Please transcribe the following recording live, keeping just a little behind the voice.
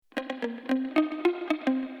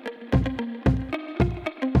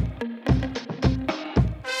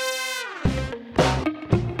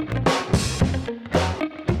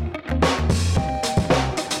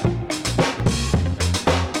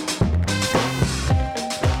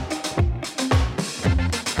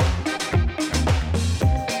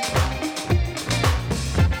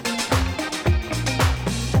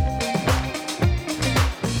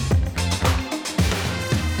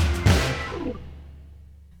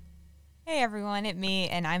everyone, it's me,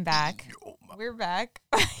 and I'm back. We're back.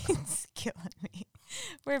 It's killing me.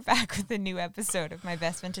 We're back with a new episode of my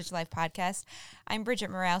Best Vintage Life podcast. I'm Bridget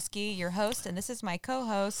Morawski, your host, and this is my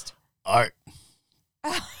co-host. Art.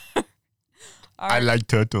 I like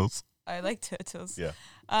turtles. I like turtles. Yeah.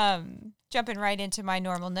 Jumping right into my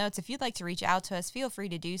normal notes. If you'd like to reach out to us, feel free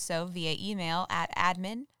to do so via email at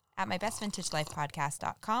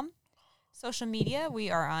admin@mybestvintagelifepodcast.com. Social media, we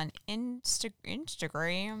are on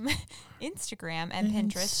Instagram and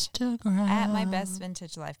Pinterest at My Best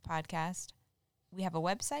Vintage Life Podcast. We have a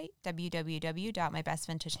website,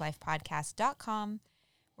 www.mybestvintagelifepodcast.com,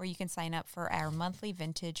 where you can sign up for our monthly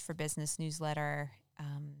Vintage for Business newsletter.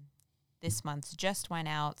 This month's just went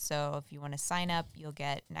out, so if you want to sign up, you'll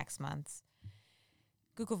get next month's.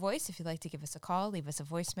 Google Voice, if you'd like to give us a call, leave us a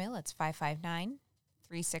voicemail. It's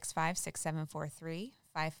 559-365-6743,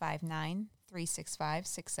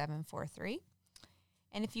 559-365-6743.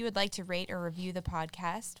 And if you would like to rate or review the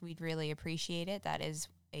podcast, we'd really appreciate it. That is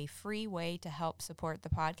a free way to help support the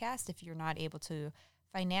podcast. If you're not able to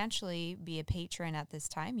financially be a patron at this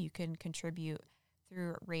time, you can contribute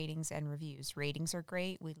through ratings and reviews. Ratings are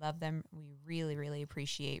great. We love them. We really, really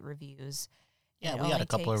appreciate reviews. Yeah, we got a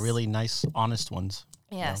couple of really nice, honest ones.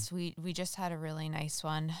 Yes, we just had a really nice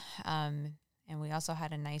one. And we also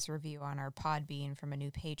had a nice review on our Podbean from a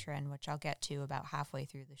new patron, which I'll get to about halfway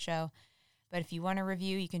through the show. But if you want to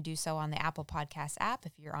review, you can do so on the Apple Podcast app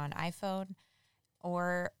if you're on iPhone,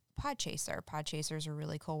 or Podchaser. Podchaser is a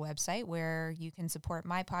really cool website where you can support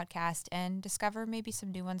my podcast and discover maybe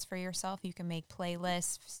some new ones for yourself. You can make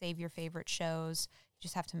playlists, save your favorite shows. You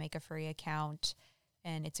just have to make a free account,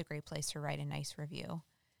 and it's a great place to write a nice review.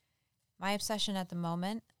 My obsession at the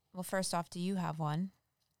moment, well, first off, do you have one?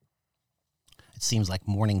 It seems like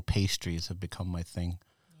morning pastries have become my thing.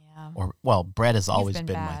 Yeah. Or, bread has always been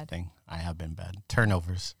bad. my thing. I have been bad.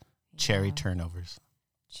 Turnovers. Yeah. Cherry turnovers.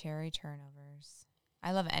 Cherry turnovers.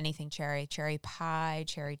 I love anything cherry. Cherry pie,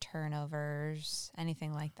 cherry turnovers,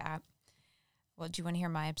 anything like that. Well, do you want to hear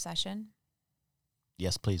my obsession?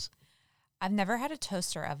 Yes, please. I've never had a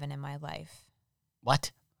toaster oven in my life.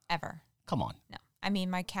 What? Ever. Come on. No. I mean,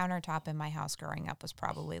 my countertop in my house growing up was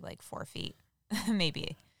probably like 4 feet,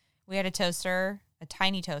 maybe. We had a toaster, a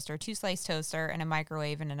tiny toaster, 2-slice toaster, and a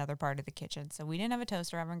microwave in another part of the kitchen. So we didn't have a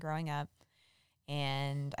toaster oven growing up.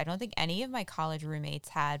 And I don't think any of my college roommates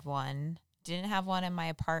had one. Didn't have one in my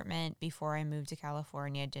apartment before I moved to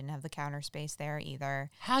California. Didn't have the counter space there either.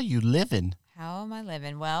 How you living? How am I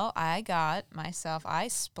living? Well, I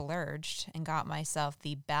splurged and got myself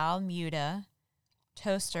the Balmuda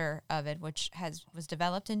toaster oven, which was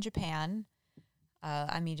developed in Japan.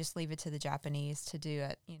 Just leave it to the Japanese to do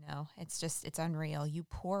it. It's unreal. You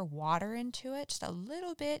pour water into it, just a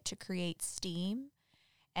little bit to create steam.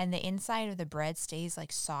 And the inside of the bread stays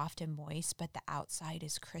like soft and moist, but the outside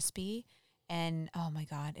is crispy. And oh my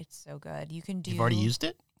God, it's so good. You've already used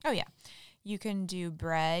it? Oh yeah. You can do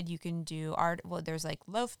bread. You can do there's like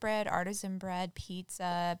loaf bread, artisan bread,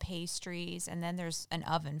 pizza, pastries, and then there's an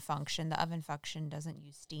oven function. The oven function doesn't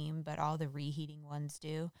use steam, but all the reheating ones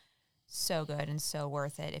do. So good and so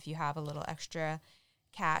worth it. If you have a little extra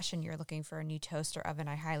cash and you're looking for a new toaster oven,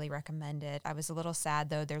 I highly recommend it. I was a little sad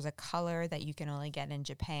though. There's a color that you can only get in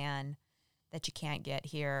Japan that you can't get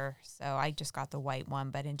here. So I just got the white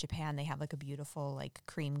one, but in Japan they have like a beautiful like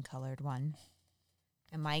cream colored one.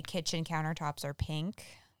 And my kitchen countertops are pink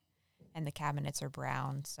and the cabinets are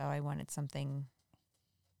brown. So I wanted something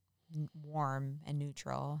warm and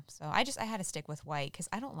neutral. So I had to stick with white because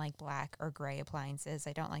I don't like black or gray appliances.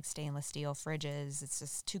 I don't like stainless steel fridges. It's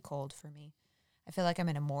just too cold for me. I feel like I'm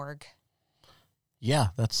in a morgue. Yeah,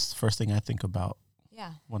 that's the first thing I think about.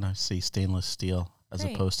 Yeah. When I see stainless steel as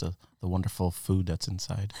opposed to the wonderful food that's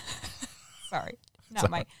inside. Sorry. Not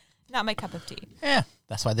my cup of tea. Yeah.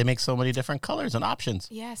 That's why they make so many different colors and options.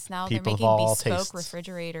 Yes, now People they're making bespoke tastes.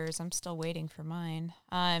 refrigerators. I'm still waiting for mine.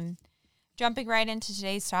 Jumping right into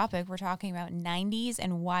today's topic, we're talking about 90s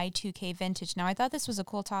and Y2K vintage. Now, I thought this was a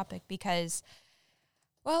cool topic because,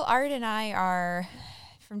 well, Art and I are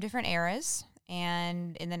from different eras.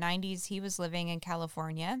 And in the 90s, he was living in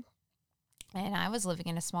California, and I was living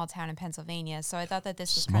in a small town in Pennsylvania. So I thought that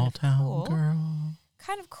this was kind of cool. Girl.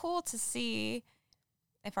 Kind of cool to see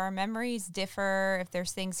if our memories differ, if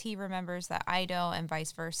there's things he remembers that I don't, and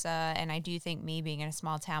vice versa. And I do think me being in a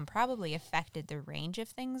small town probably affected the range of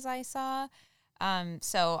things I saw.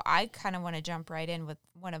 So I kind of want to jump right in with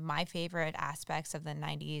one of my favorite aspects of the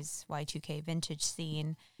 90s Y2K vintage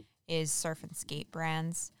scene is surf and skate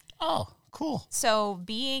brands. Oh, cool. So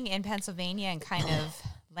being in Pennsylvania and kind of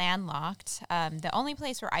landlocked, the only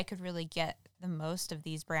place where I could really get the most of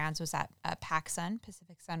these brands was at PacSun,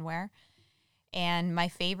 Pacific Sunwear. And my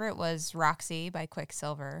favorite was Roxy by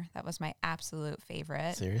Quicksilver. That was my absolute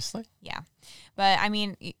favorite. Seriously? Yeah. But I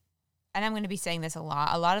mean, and I'm going to be saying this a lot.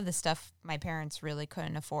 A lot of the stuff my parents really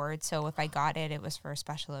couldn't afford. So if I got it, it was for a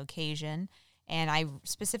special occasion. And I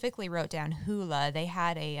specifically wrote down Hula. They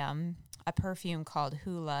had a perfume called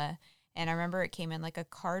Hula. And I remember it came in like a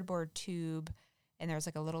cardboard tube. And there was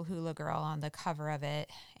like a little hula girl on the cover of it.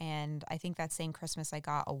 And I think that same Christmas I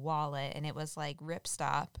got a wallet. And it was like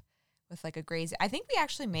Ripstop with like a gray. I think we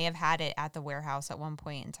actually may have had it at the warehouse at one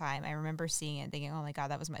point in time. I remember seeing it, thinking, "Oh my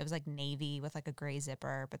god, it was like navy with like a gray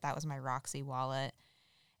zipper." But that was my Roxy wallet.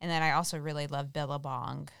 And then I also really love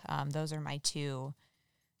Billabong. Those are my two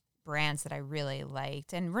brands that I really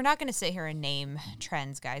liked. And we're not going to sit here and name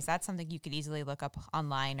trends, guys. That's something you could easily look up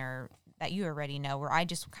online or that you already know. Where I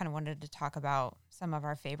just kind of wanted to talk about some of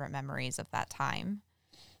our favorite memories of that time.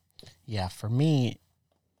 Yeah, for me,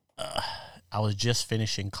 I was just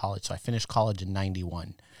finishing college. So I finished college in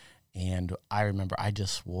 91. And I remember I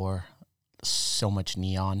just wore so much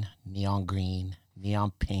neon green,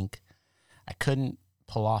 neon pink. I couldn't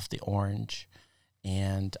pull off the orange.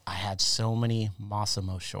 And I had so many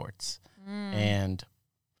Massimo shorts. And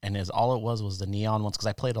all it was the neon ones, because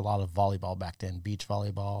I played a lot of volleyball back then, beach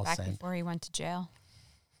volleyball. Back before he went to jail.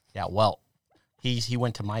 Yeah, well, he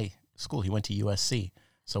went to my school. He went to USC.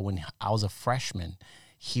 So when I was a freshman,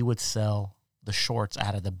 he would sell the shorts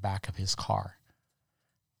out of the back of his car.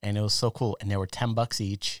 And it was so cool. And they were $10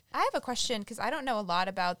 each. I have a question because I don't know a lot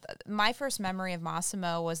about my first memory of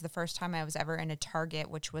Massimo was the first time I was ever in a Target,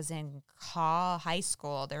 which was in high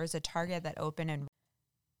school. There was a Target that opened in.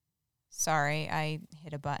 Sorry, I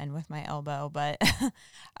hit a button with my elbow, but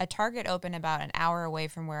a Target opened about an hour away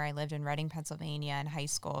from where I lived in Reading, Pennsylvania in high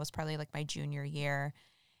school. It was probably like my junior year.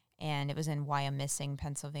 And it was in Wyomissing,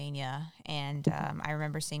 Pennsylvania. And I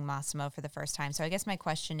remember seeing Massimo for the first time. So I guess my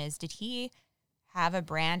question is, did he have a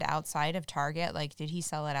brand outside of Target? Like, did he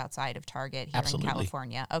sell it outside of Target here in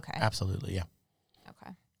California? Okay. Absolutely, yeah.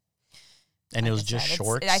 Okay. And it was just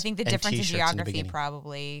shorts. I think the difference in geography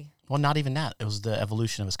probably. Well, not even that. It was the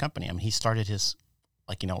evolution of his company. I mean, he started his,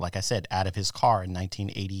 like I said, out of his car in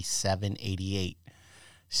 1987, 88.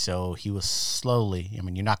 So he was slowly, I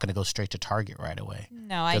mean, you're not going to go straight to Target right away.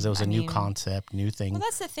 No, because it was a new concept, new thing. Well,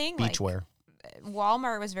 that's the thing. Beachwear.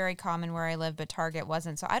 Walmart was very common where I lived, but Target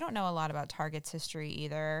wasn't. So I don't know a lot about Target's history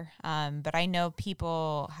either. But I know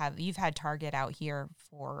you've had Target out here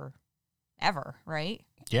forever, right?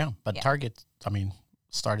 Yeah, but yeah. Target, I mean,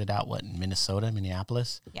 started out, in Minnesota,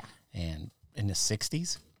 Minneapolis? Yeah. And in the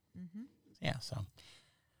 60s? Mm-hmm. Yeah, so. Okay.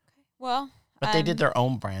 Well. But they did their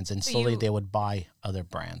own brands, and slowly they would buy other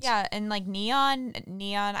brands. Yeah, and like neon,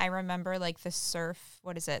 I remember like the surf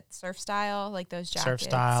style, like those jackets. Surf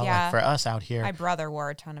style, yeah. Like for us out here. My brother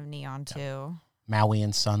wore a ton of neon too. Maui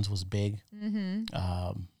and Sons was big. Mm-hmm.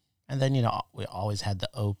 And then, we always had the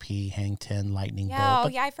OP, Hang 10, Lightning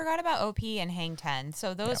Bolt. I forgot about OP and Hang 10.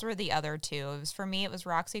 So those were the other two. For me, it was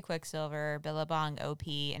Roxy Quicksilver, Billabong, OP,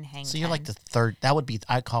 and Hang 10. So you're like the third, that would be,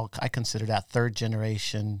 I consider that third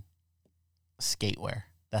generation skatewear.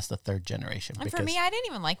 That's the third generation. And for me, I didn't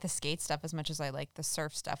even like the skate stuff as much as I liked the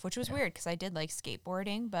surf stuff, which was weird because I did like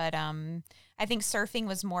skateboarding. But I think surfing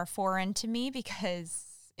was more foreign to me because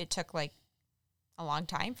it took like a long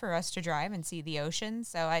time for us to drive and see the ocean.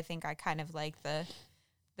 So I think I kind of like the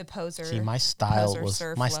poser. See, my style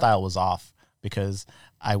was off because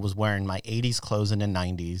I was wearing my 80s clothes in the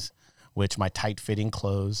 90s, which my tight fitting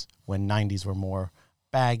clothes when 90s were more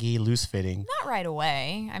baggy, loose fitting. Not right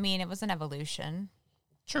away. I mean, it was an evolution.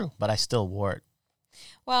 True, but I still wore it.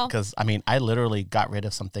 Well, because I mean, I literally got rid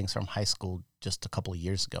of some things from high school just a couple of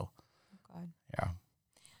years ago. Oh God. Yeah.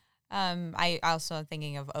 I also am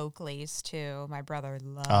thinking of Oakleys too. My brother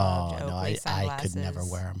loved I Oakley sunglasses. could never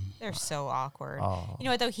wear them. They're so awkward. Oh. You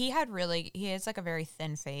know what though? He has like a very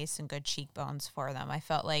thin face and good cheekbones for them. I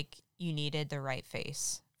felt like you needed the right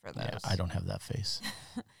face for those. Yeah, I don't have that face.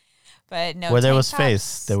 But no, where there was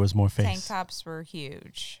face, there was more face. Tank tops were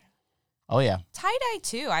huge. Oh yeah, tie-dye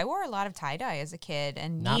too. I wore a lot of tie-dye as a kid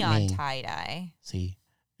and neon tie-dye. See,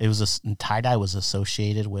 it was tie-dye was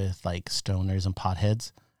associated with like stoners and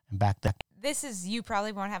potheads. And back then, you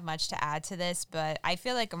probably won't have much to add to this, but I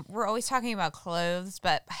feel like we're always talking about clothes,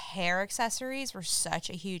 but hair accessories were such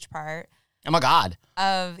a huge part. Oh my God.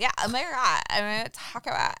 Oh my God. I'm going to talk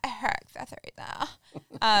about hair accessories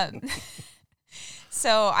now.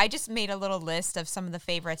 So I just made a little list of some of the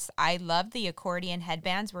favorites. I loved the accordion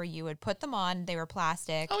headbands where you would put them on. They were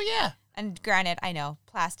plastic. Oh, yeah. And granted, I know,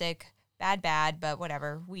 plastic, bad, but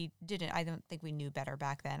whatever. I don't think we knew better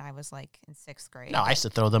back then. I was like in 6th grade. No, I used to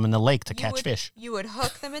throw them in the lake to catch fish. You would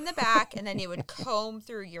hook them in the back and then it would comb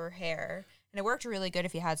through your hair. And it worked really good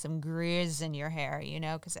if you had some grizz in your hair, you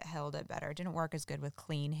know, because it held it better. It didn't work as good with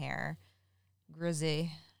clean hair. Grizz.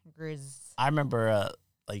 I remember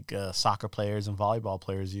soccer players and volleyball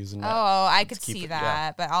players using that. Oh, I could keep see it- that.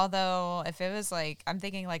 yeah. But although if it was like, I'm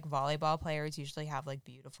thinking like volleyball players usually have like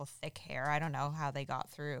beautiful thick hair. I don't know how they got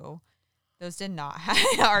through. Those did not have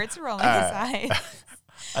arts were only the size.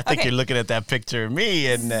 I think Okay. you're looking at that picture of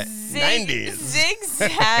me in the 90s.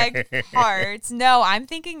 Zigzag parts. No, I'm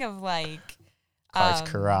thinking of like Cards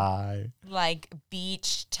Karai. like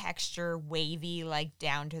beach texture, wavy, like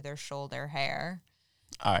down to their shoulder hair.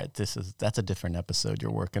 All right, that's a different episode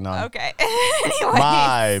you're working on. Okay. Anyways.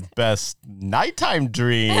 My best nighttime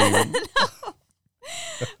dream.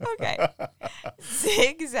 Okay.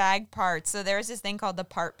 Zigzag parts. So there was this thing called the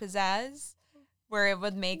part pizzazz where it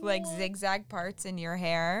would make like zigzag parts in your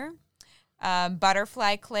hair.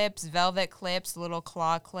 Butterfly clips, velvet clips, little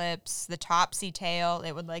claw clips, the topsy tail.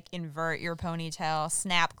 It would like invert your ponytail.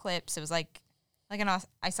 Snap clips. It was like an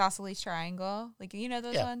isosceles triangle. Like, you know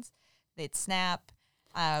those Yeah. ones? They'd snap.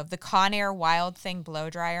 The Conair Wild Thing blow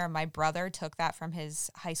dryer. My brother took that from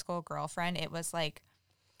his high school girlfriend. It was like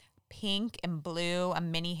pink and blue, a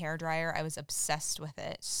mini hair dryer. I was obsessed with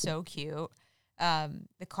it. So cute.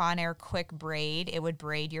 The Conair Quick Braid. It would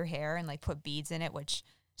braid your hair and like put beads in it, which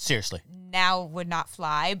Seriously. now would not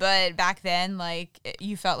fly. But back then, like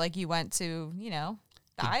you felt like you went to, you know,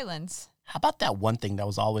 the islands. How about that one thing that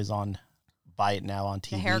was always on Buy It Now on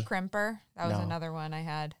TV? The hair crimper. That was No. another one I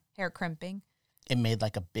had. Hair crimping. It made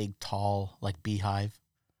like a big, tall, like beehive.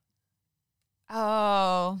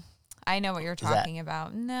 Oh, I know what you're that- talking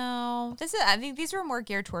about. No, I think these were more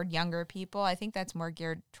geared toward younger people. I think that's more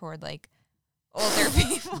geared toward like older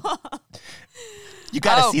people. You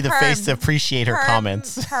got to Oh, see the perm. face to appreciate her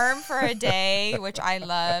comments. Perm for a day, which I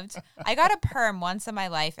loved. I got a perm once in my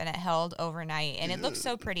life and it held overnight and it looked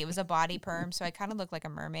so pretty. It was a body perm, so I kind of looked like a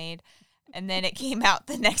mermaid. And then it came out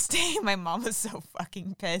the next day. My mom was so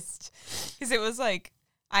fucking pissed because it was like,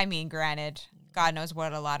 I mean, granted, God knows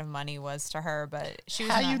what a lot of money was to her, but she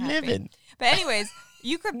was How not you happy. living? But anyways,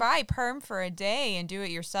 you could buy perm for a day and do it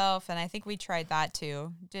yourself. And I think we tried that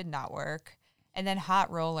too. Did not work. And then hot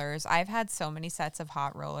rollers. I've had so many sets of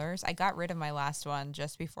hot rollers. I got rid of my last one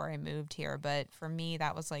just before I moved here. But for me,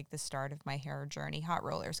 that was like the start of my hair journey, hot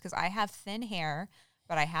rollers. Because I have thin hair,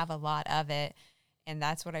 but I have a lot of it. And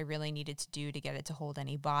that's what I really needed to do to get it to hold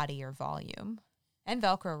any body or volume. And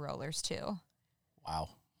Velcro rollers too. Wow.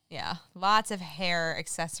 Yeah. Lots of hair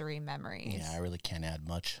accessory memories. Yeah, I really can't add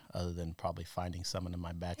much other than probably finding someone in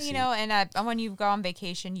my backseat. You know, and when you go on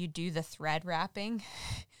vacation, you do the thread wrapping.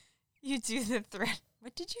 You do the thread.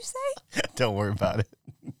 What did you say? Don't worry about it.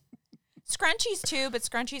 Scrunchies too, but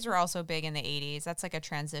scrunchies were also big in the 80s. That's like a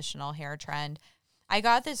transitional hair trend. I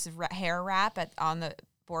got this hair wrap on the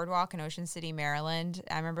boardwalk in Ocean City, Maryland.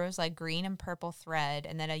 I remember it was like green and purple thread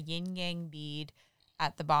and then a yin yang bead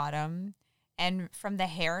at the bottom. And from the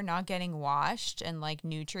hair not getting washed and like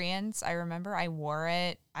nutrients, I remember I wore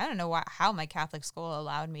it. I don't know how my Catholic school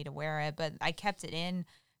allowed me to wear it, but I kept it in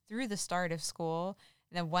through the start of school.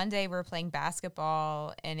 And then one day we were playing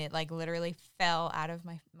basketball and it like literally fell out of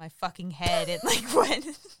my fucking head. It like went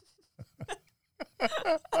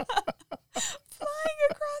flying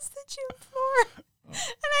across the gym floor. And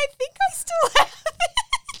I think I still have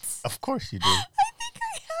it. Of course you do. I think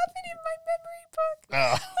I have it in my memory book.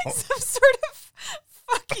 Oh. Like some sort of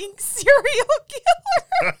fucking serial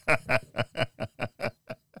killer.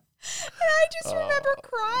 And I just remember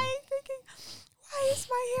crying, thinking, why is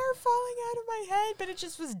my hair falling out of my head? But it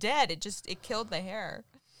just was dead. It killed the hair.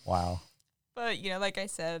 Wow. But, you know, like I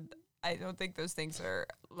said, I don't think those things are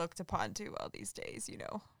looked upon too well these days, you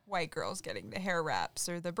know. White girls getting the hair wraps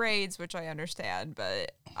or the braids, which I understand,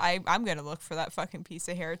 but I'm going to look for that fucking piece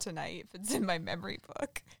of hair tonight if it's in my memory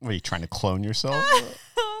book. Were you trying to clone yourself?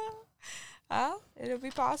 Well, it'll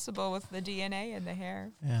be possible with the DNA in the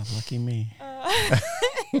hair. Yeah, lucky me.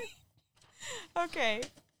 Okay.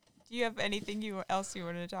 Do you have anything else you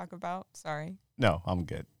want to talk about? Sorry. No, I'm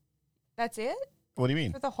good. That's it? What do you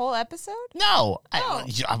mean? For the whole episode? No, Oh.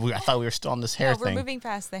 I thought we were still on this hair No, we're thing. moving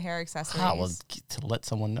past the hair accessories. Ah, well, to let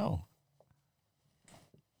someone know.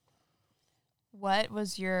 What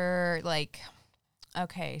was your, like,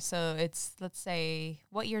 okay, so let's say,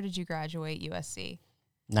 what year did you graduate USC?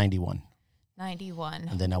 91. 91.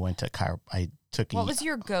 And then I went to I took What was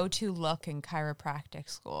your go-to look in chiropractic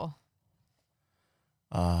school?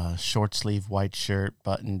 short sleeve white shirt,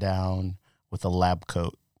 button down with a lab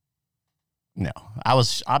coat. No,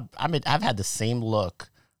 I've had the same look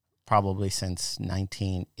probably since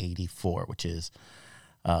 1984, which is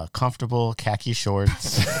comfortable khaki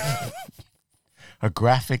shorts, a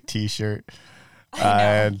graphic T-shirt,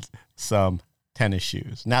 and some tennis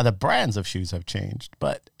shoes. Now the brands of shoes have changed,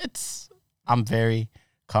 but I'm very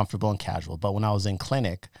comfortable and casual. But when I was in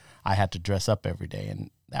clinic, I had to dress up every day, and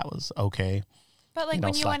that was okay. But like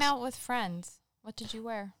when you went out with friends, what did you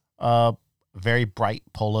wear? Very bright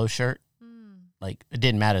polo shirt. Like, it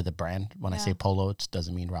didn't matter the brand. When I say polo, it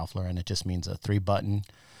doesn't mean Ralph Lauren. It just means a 3-button.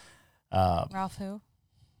 Ralph who?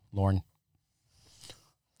 Lauren.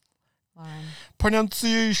 Lauren.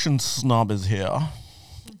 Pronunciation snob is here.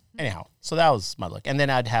 Anyhow, so that was my look. And then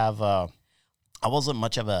I'd have, I wasn't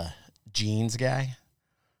much of a jeans guy.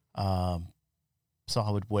 So I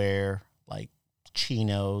would wear, like,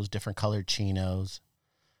 chinos, different colored chinos.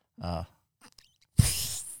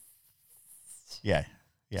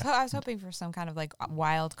 Yeah. So I was hoping for some kind of like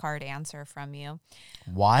wild card answer from you.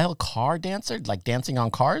 Wild card dancer? Like dancing on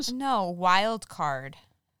cars? No, wild card.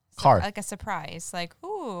 Card. Like a surprise. Like,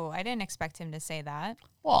 ooh, I didn't expect him to say that.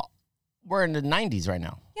 Well, we're in the 90s right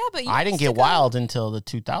now. Yeah, but I didn't get wild until the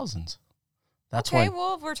 2000s. That's okay, when.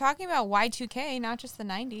 well, we're talking about Y2K, not just the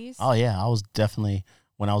 90s. Oh, yeah. I was definitely,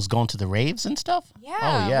 when I was going to the raves and stuff. Yeah.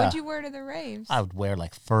 Oh, yeah. What'd you wear to the raves? I would wear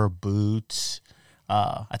like fur boots.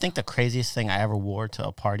 I think the craziest thing I ever wore to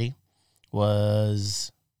a party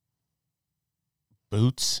was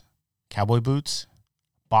boots, cowboy boots,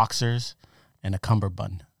 boxers, and a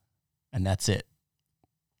cummerbund. And that's it.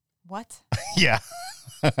 What? Yeah.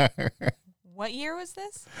 What year was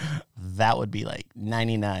this? That would be like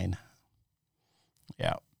 99.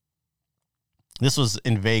 Yeah. This was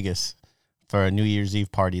in Vegas for a New Year's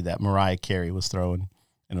Eve party that Mariah Carey was throwing,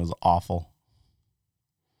 and it was awful.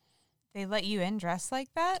 They let you in dressed like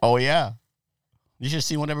that? Oh, yeah. You should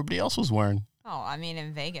see what everybody else was wearing. Oh, I mean,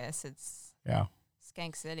 in Vegas, it's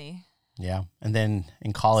Skank City. Yeah. And then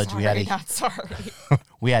in college, we had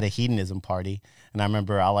a hedonism party. And I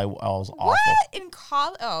remember I was awful. What? In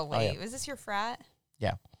college? Oh, wait. Oh, yeah. Was this your frat?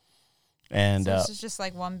 Yeah. And so this is just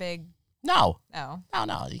like one big... No. Oh.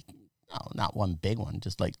 No, not one big one.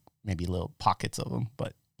 Just like maybe little pockets of them,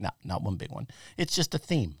 but not one big one. It's just a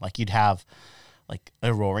theme. Like you'd have like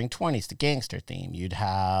a Roaring 20s, the gangster theme. You'd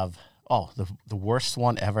have, the worst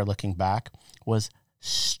one ever looking back was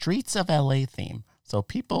Streets of LA theme. So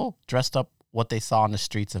people dressed up what they saw on the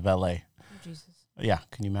streets of LA. Oh, Jesus. Yeah,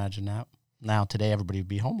 can you imagine that? Now, today, everybody would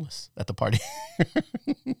be homeless at the party.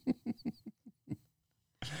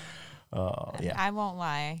 Yeah. I won't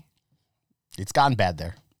lie. It's gotten bad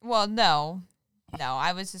there. Well, no.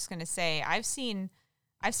 I was just gonna say I've seen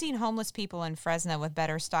homeless people in Fresno with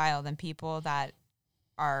better style than people that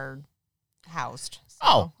are housed. So.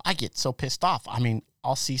 Oh, I get so pissed off. I mean,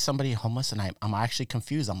 I'll see somebody homeless and I'm actually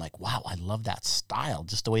confused. I'm like, wow, I love that style,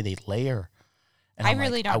 just the way they layer. And I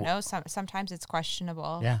really don't know. Sometimes it's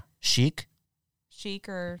questionable. Yeah, chic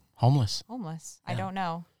or homeless. Yeah. I don't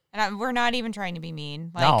know. And we're not even trying to be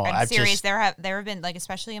mean. Like, no, I'm serious. There have been, like,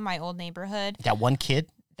 especially in my old neighborhood. That one kid,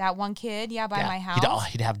 by my house.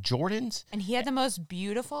 He'd have Jordans. And he had the most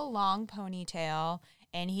beautiful long ponytail,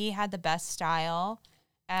 and he had the best style.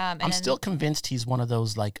 I'm still convinced he's one of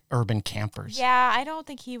those, like, urban campers. Yeah, I don't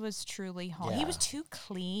think he was truly home. Yeah. He was too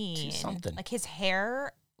clean. Too something. Like, his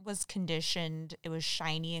hair was conditioned. It was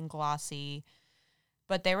shiny and glossy.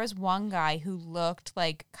 But there was one guy who looked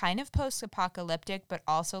like kind of post-apocalyptic, but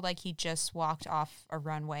also like he just walked off a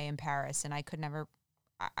runway in Paris. And I could never...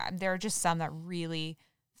 there are just some that really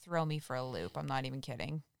throw me for a loop. I'm not even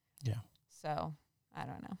kidding. Yeah. So, I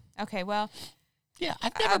don't know. Okay, well... Yeah,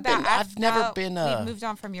 I've never been... We've moved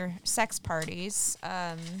on from your sex parties.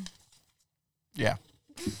 Yeah.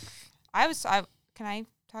 Can I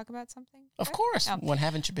talk about something? Of course. Oh. When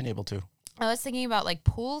haven't you been able to? I was thinking about like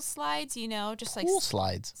pool slides, just like pool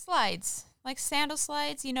slides, like sandal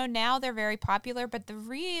slides. Now they're very popular, but the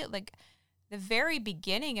very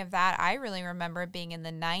beginning of that, I really remember being in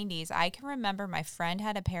the 90s. I can remember my friend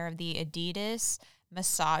had a pair of the Adidas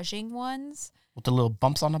massaging ones with the little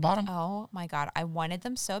bumps on the bottom. Oh my God, I wanted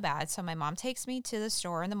them so bad. So my mom takes me to the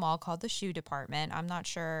store in the mall called the Shoe Department. I'm not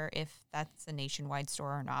sure if that's a nationwide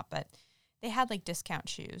store or not, but they had like discount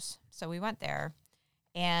shoes. So we went there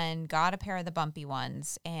and got a pair of the bumpy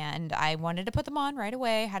ones. And I wanted to put them on right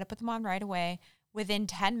away, had to put them on right away. Within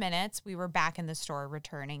 10 minutes, we were back in the store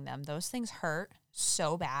returning them. Those things hurt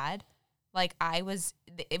so bad. Like it was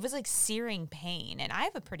like searing pain. And I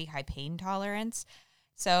have a pretty high pain tolerance.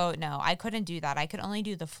 So no, I couldn't do that. I could only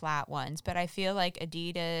do the flat ones. But I feel like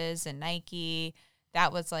Adidas and Nike,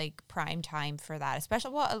 that was like prime time for that.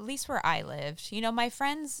 Especially, well, at least where I lived. My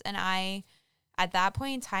friends and I... At that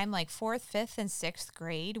point in time, like 4th, 5th, and 6th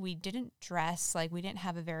grade, we didn't dress, like we didn't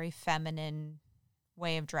have a very feminine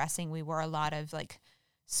way of dressing. We wore a lot of like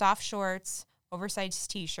soft shorts, oversized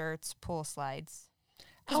t-shirts, pool slides.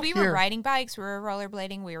 Because Out we were here- riding bikes, we were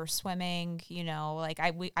rollerblading, we were swimming, like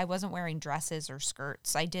I wasn't wearing dresses or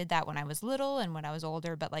skirts. I did that when I was little and when I was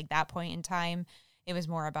older, but like that point in time, it was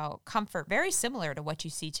more about comfort, very similar to what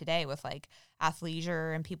you see today with like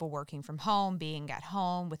athleisure and people working from home, being at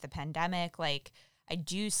home with the pandemic. Like I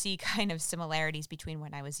do see kind of similarities between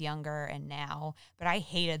when I was younger and now, but I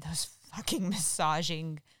hated those fucking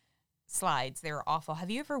massaging slides. They were awful.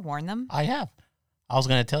 Have you ever worn them? I have. I was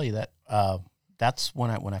going to tell you that. That's when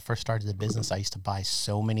I first started the business. I used to buy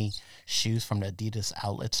so many shoes from the Adidas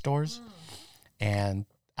outlet stores, and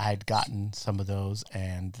I'd gotten some of those,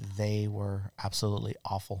 and they were absolutely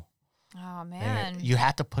awful. Oh man, You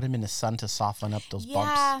had to put them in the sun to soften up those bumps.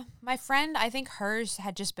 yeah, my friend, I think hers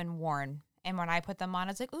had just been worn, and when I put them on,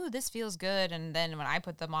 it's like, ooh, this feels good, and then when I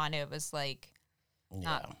put them on, it was like,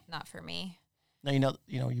 not for me. No,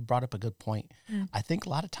 you brought up a good point. I think a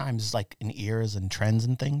lot of times, like in eras and trends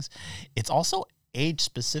and things, it's also age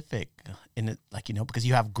specific in it, like, because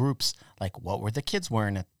you have groups like what were the kids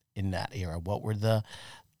wearing in that era? What were the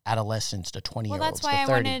adolescents, the 20-year-olds, Well, that's why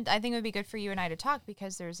the 30? I think it would be good for you and I to talk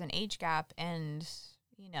because there's an age gap and,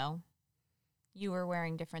 you were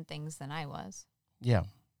wearing different things than I was. Yeah,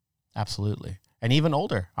 absolutely. And even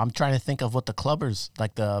older. I'm trying to think of what the clubbers,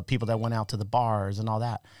 like the people that went out to the bars and all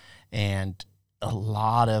that. And a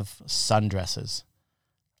lot of sundresses.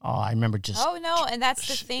 Oh, I remember just... Oh, no, and that's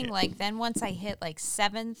the thing. Like, then once I hit, like,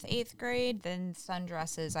 7th, 8th grade, then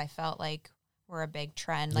sundresses, I felt like, were a big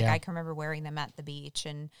trend. Like, Yeah. I can remember wearing them at the beach.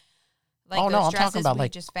 And, like, oh, those no, I'm dresses talking about, we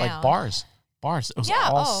like, just like found. bars. It was Yeah,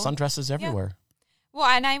 all oh, sundresses everywhere. Well,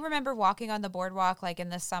 and I remember walking on the boardwalk, like, in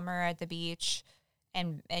the summer at the beach,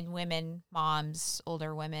 and women, moms,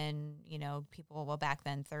 older women, people, well, back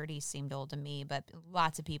then 30 seemed old to me, but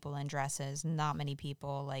lots of people in dresses, not many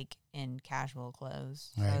people like in casual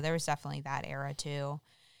clothes. So Right. there was definitely that era too.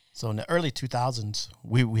 So in the early 2000s,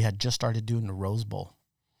 we had just started doing the Rose Bowl.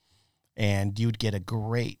 And you'd get a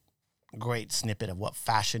great snippet of what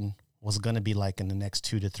fashion was going to be like in the next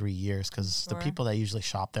 2 to 3 years because the Sure. people that usually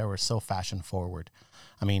shop there were so fashion forward.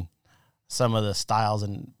 I mean, some of the styles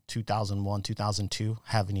in 2001, 2002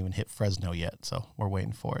 haven't even hit Fresno yet, so we're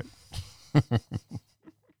waiting for it.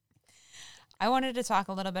 I wanted to talk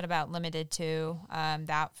a little bit about Limited too.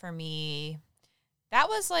 That for me, that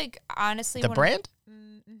was like honestly The one brand?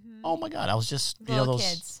 Mm-hmm. Oh my God! I was just Little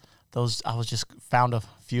kids. those. I was just found a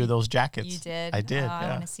few of those jackets. You did. I did. I Yeah.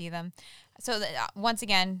 want to see them. So once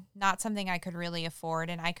again, not something I could really afford.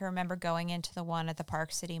 And I can remember going into the one at the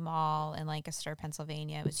Park City Mall in Lancaster,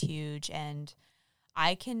 Pennsylvania. It was huge. And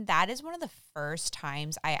that is one of the first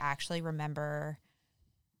times I actually remember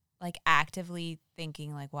like actively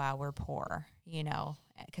thinking like, wow, we're poor,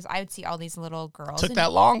 because I would see all these little girls. Took and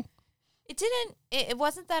that long? it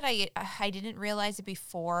wasn't that I didn't realize it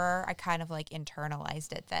before. I kind of like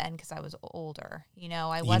internalized it then because I was older.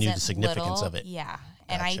 I wasn't knew the significance little. of it. Yeah.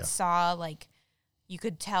 And I Gotcha. saw like, you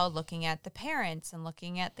could tell looking at the parents and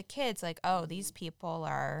looking at the kids, like, oh, these people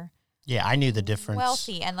are Yeah, I knew the difference.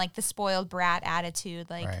 wealthy, and like the spoiled brat attitude.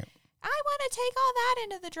 Like, Right. I want to take all that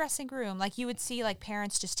into the dressing room. Like you would see like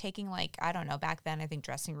parents just taking like, I don't know, back then I think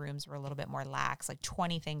dressing rooms were a little bit more lax, like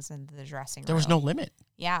 20 things into the dressing room. There was no limit.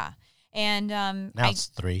 Yeah. And Now it's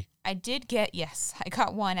 3. I did I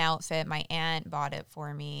got one outfit. My aunt bought it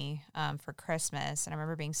for me for Christmas. And I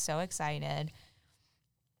remember being so excited.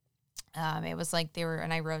 It was like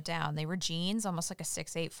and I wrote down, they were jeans, almost like a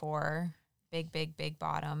 6'8", big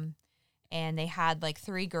bottom. And they had like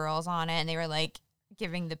 3 girls on it. And they were like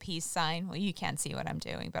giving the peace sign. Well, you can't see what I'm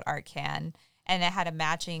doing, but Art can. And it had a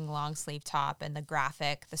matching long sleeve top, and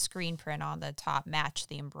the screen print on the top matched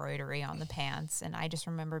the embroidery on the pants. And I just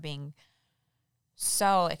remember being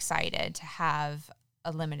so excited to have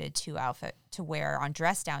a Limited 2 outfit to wear on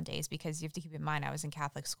dress down days, because you have to keep in mind I was in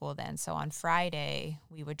Catholic school then. So on Friday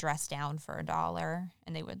we would dress down for $1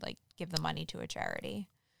 and they would like give the money to a charity.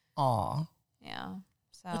 Aw, Yeah.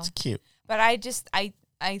 So that's cute. but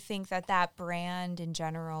I think that brand in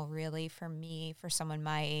general really, for me, for someone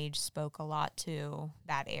my age, spoke a lot to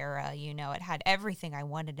that era. It had everything I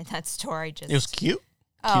wanted in that store. It was cute.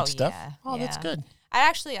 Cute stuff. Yeah, Oh, that's yeah. good.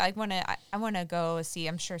 I want to go see.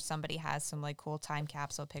 I'm sure somebody has some like cool time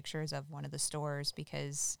capsule pictures of one of the stores,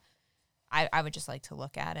 because I would just like to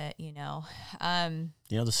look at it. You know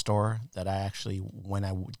the store that I actually, when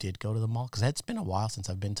I did go to the mall, because it's been a while since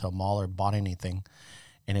I've been to a mall or bought anything,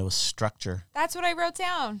 and it was Structure. That's what I wrote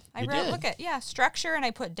down. You did? Look at, Structure, and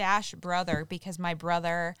I put dash brother because my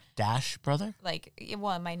brother, Dash Brother? like,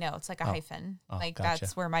 well, in my notes, like a hyphen. Oh, Like, gotcha.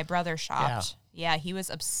 that's where my brother shopped. Yeah, he was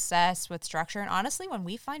obsessed with Structure. And honestly, when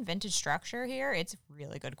we find vintage Structure here, it's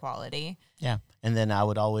really good quality. Yeah. And then I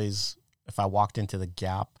would always, if I walked into the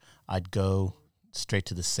Gap, I'd go straight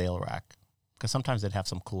to the sale rack because sometimes they'd have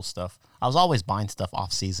some cool stuff. I was always buying stuff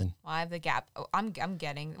off season. Well, I have the Gap. Oh, I'm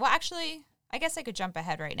getting. Well, actually, I guess I could jump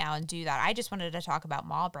ahead right now and do that. I just wanted to talk about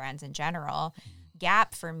mall brands in general.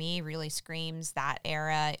 Gap for me really screams that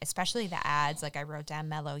era, especially the ads. Like I wrote down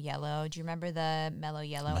Mellow Yellow. Do you remember the Mellow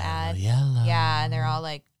Yellow ad? Yellow. Yeah, and they're all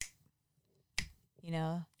like, they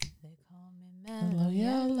call me Mellow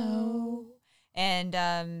Yellow.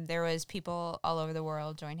 And there was people all over the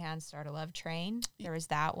world join hands, start a love train. There was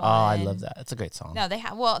that one. Oh, I love that. It's a great song. No,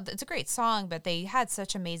 it's a great song, but they had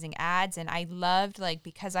such amazing ads, and I loved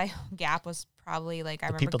because Gap was probably like I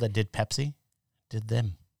remember people that did Pepsi did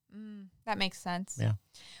them. That makes sense. Yeah.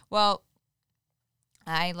 Well,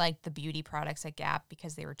 I liked the beauty products at Gap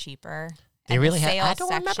because they were cheaper. They And really the had. I sales don't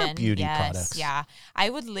remember section, beauty yes, products. Yeah,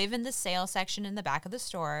 I would live in the sale section in the back of the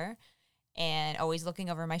store, and always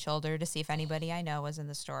looking over my shoulder to see if anybody I know was in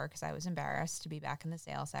the store because I was embarrassed to be back in the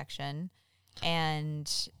sale section.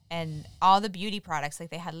 And all the beauty products,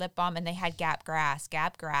 like they had lip balm and they had Gap Grass.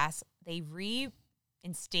 Gap Grass, they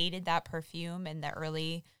reinstated that perfume in the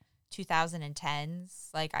early 2010s,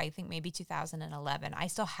 like I think maybe 2011. I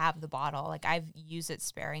still have the bottle. Like I've used it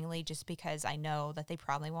sparingly just because I know that they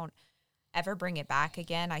probably won't ever bring it back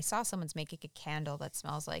again. I saw someone's making a candle that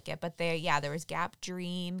smells like it, but there was Gap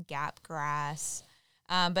Dream, Gap Grass,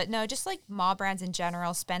 but no, just like mall brands in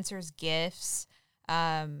general. Spencer's Gifts.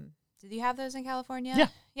 Did you have those in California?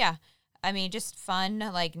 Yeah. I mean, just fun,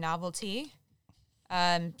 like novelty.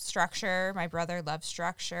 Structure. My brother loves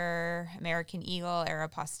Structure. American Eagle,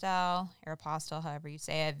 Aeropostale, however you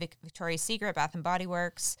say it. Victoria's Secret, Bath and Body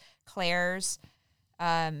Works, Claire's.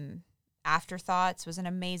 Afterthoughts was an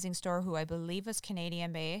amazing store who I believe was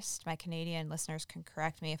Canadian based. My Canadian listeners can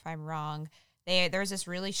correct me if I'm wrong. There was this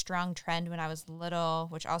really strong trend when I was little,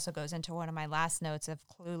 which also goes into one of my last notes of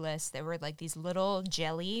Clueless. There were like these little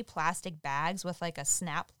jelly plastic bags with like a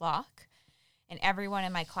snap lock, and everyone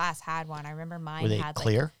in my class had one. I remember mine Were they had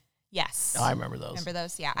clear? Like, yes. Oh, I remember those. Remember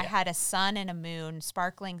those? Yeah. I had a sun and a moon,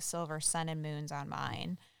 sparkling silver sun and moons on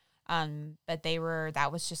mine. But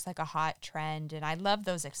that was just like a hot trend, and I love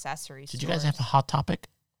those accessories. Did you guys have a Hot Topic?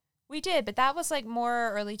 We did, but that was like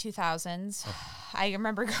more early 2000s. I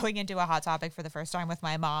remember going into a Hot Topic for the first time with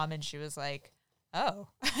my mom, and she was like, oh.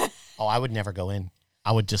 Oh, I would never go in.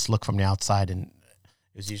 I would just look from the outside, and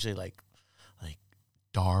it was usually like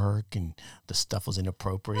dark, and the stuff was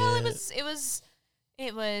inappropriate. Well,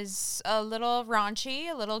 it was a little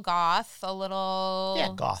raunchy, a little goth, a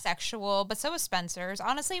little sexual, but so was Spencer's.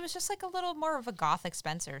 Honestly, it was just like a little more of a gothic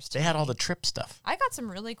Spencer's. They had all the Trip stuff. I got some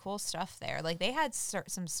really cool stuff there. Like they had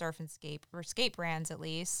some surf and skate brands at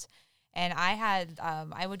least. And I had,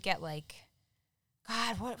 I would get like,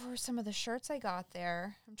 God, what were some of the shirts I got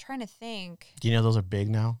there? I'm trying to think. Do you know those are big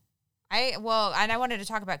now? And I wanted to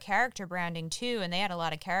talk about character branding too, and they had a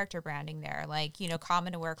lot of character branding there, like,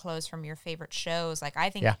 common to wear clothes from your favorite shows. Like I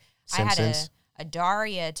think I had a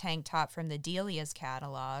Daria tank top from the Delia's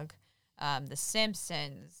catalog, the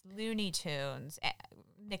Simpsons, Looney Tunes,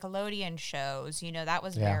 Nickelodeon shows, that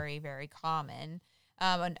was very, very common.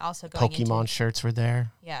 And also Pokemon shirts were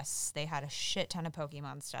there. Yes, they had a shit ton of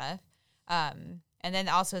Pokemon stuff. And then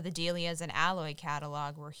also the Delia's and Alloy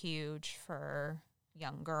catalog were huge for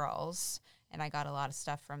young girls, and I got a lot of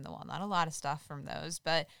stuff from not a lot of stuff from those,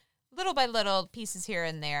 but little by little pieces here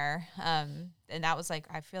and there. And that was like,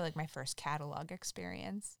 I feel like my first catalog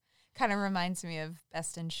experience. Kind of reminds me of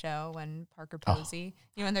Best in Show when Parker Posey,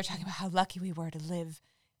 when they're talking about how lucky we were to live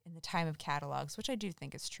in the time of catalogs, which I do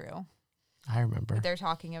think is true. I remember. But they're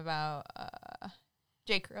talking about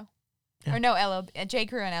J. Crew. Yeah. Or no, J.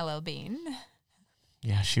 Crew and LL Bean.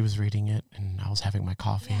 Yeah, she was reading it, and I was having my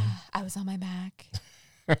coffee. Yeah, I was on my Mac.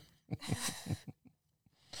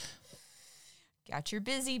 Got your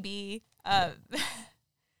busy bee. That's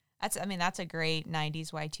a great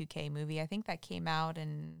 90s Y2K movie. I think that came out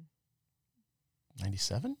in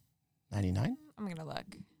 97? 99? I'm going to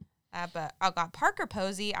look. But Parker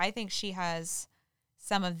Posey, I think she has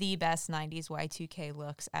some of the best 90s Y2K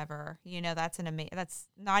looks ever. That's that's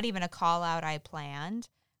not even a call out I planned,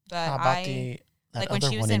 but how about like when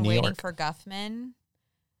she was in Waiting for Guffman.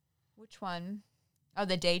 Which one? Oh,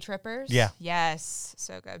 the Day Trippers? Yeah. Yes.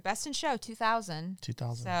 So good. Best in Show, 2000.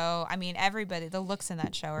 2000. So, everybody, the looks in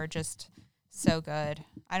that show are just so good.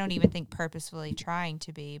 I don't even think purposefully trying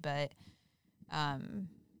to be, but I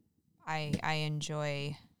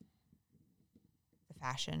enjoy the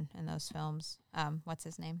fashion in those films. What's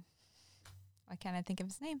his name? Why can't I think of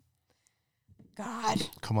his name? God.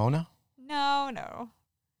 Kimona? No.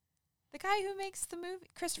 The guy who makes the movie,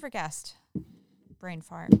 Christopher Guest. Brain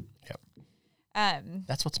fart. Yep.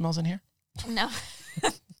 That's what smells in here? No.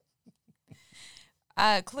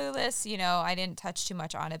 Clueless, you know, I didn't touch too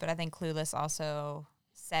much on it, but I think Clueless also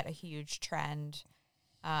set a huge trend.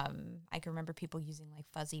 I can remember people using like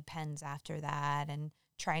fuzzy pens after that and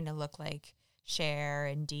trying to look like Cher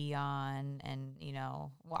and Dion, and you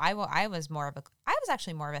know, well, I was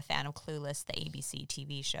actually more of a fan of Clueless, the ABC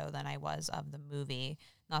TV show, than I was of the movie.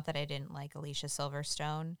 Not that I didn't like Alicia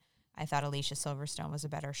Silverstone. I thought Alicia Silverstone was a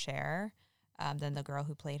better Cher than the girl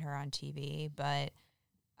who played her on TV, but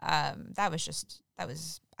that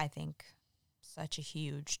was I think such a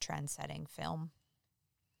huge trend-setting film.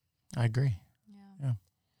 I agree. Yeah.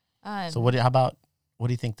 So what do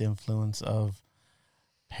you think the influence of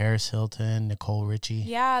Paris Hilton, Nicole Richie?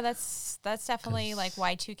 Yeah, that's definitely like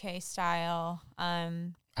Y2K style. I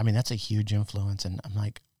mean, that's a huge influence, and I'm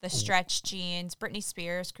like the stretch jeans, Britney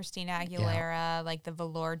Spears, Christina Aguilera, like the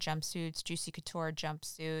velour jumpsuits, Juicy Couture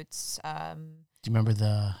jumpsuits. Do you remember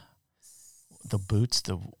the boots,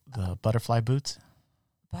 the butterfly boots?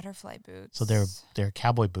 Butterfly boots. So they're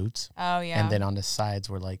cowboy boots. Oh yeah. And then on the sides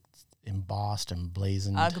were like embossed and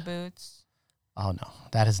blazoned. Ugg boots. Oh no,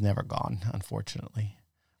 that has never gone, unfortunately.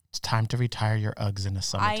 It's time to retire your Uggs in the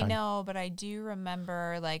summertime. I know, but I do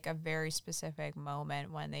remember like a very specific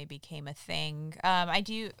moment when they became a thing. Yeah,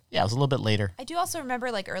 it was a little bit later. I do also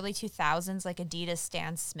remember like early 2000s, like Adidas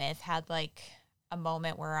Stan Smith had like a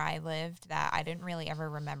moment where I lived that I didn't really ever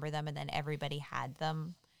remember them, and then everybody had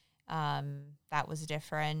them. That was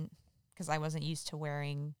different because I wasn't used to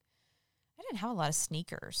wearing. I didn't have a lot of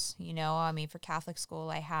sneakers, you know. I mean, for Catholic school,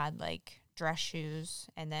 I had like dress shoes,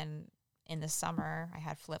 and then in the summer, I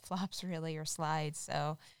had flip-flops really or slides.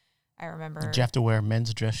 So I remember. Did you have to wear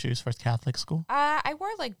men's dress shoes for Catholic school? I wore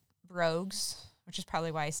like brogues, which is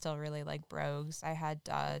probably why I still really like brogues. I had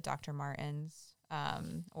Dr. Martens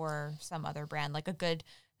or some other brand, like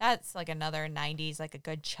that's like another 90s, like a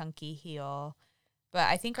good chunky heel. But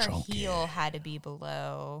I think our heel had to be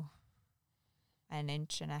below 1.5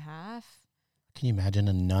 inches. Can you imagine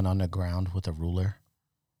a nun on the ground with a ruler?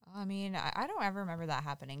 I mean, I don't ever remember that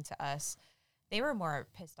happening to us. They were more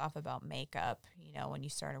pissed off about makeup, you know, when you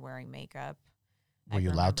started wearing makeup. Were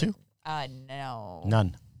you allowed to? No.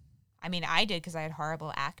 None. I mean, I did because I had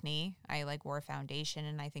horrible acne. I, like, wore foundation,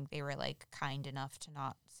 and I think they were, like, kind enough to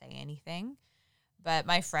not say anything. But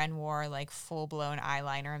my friend wore, like, full-blown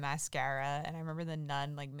eyeliner and mascara, and I remember the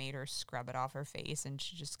nun, like, made her scrub it off her face, and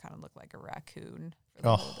she just kind of looked like a raccoon for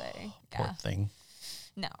the whole day. Poor thing.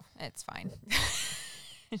 No, it's fine.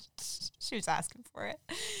 She was asking for it.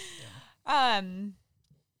 Yeah.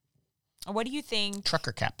 What do you think?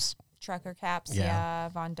 Trucker caps. Yeah.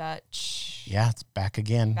 Von Dutch. Yeah, it's back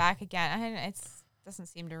again. It doesn't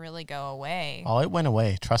seem to really go away. Oh, it went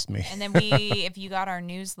away. Trust me. And then if you got our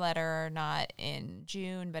newsletter, not in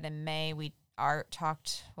June, but in May, I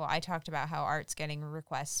talked about how Art's getting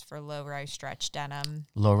requests for low-rise stretch denim.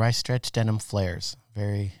 Low-rise stretch denim flares.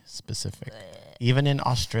 Very specific. Blech. Even in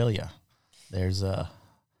Australia, there's a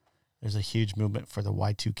huge movement for the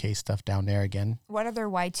Y2K stuff down there again. What other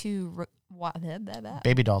Y2?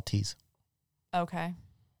 Baby doll tees. Okay.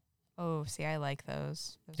 Oh, see, I like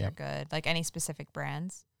those. Those are good. Like any specific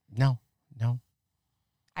brands? No.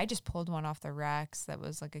 I just pulled one off the racks that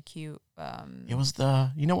was like a cute. It was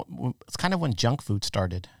it's kind of when junk food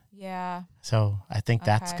started. Yeah. So I think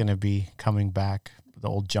that's going to be coming back. The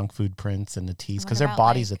old junk food prints and the tees, because their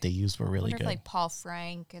bodies that they used were really good. Like Paul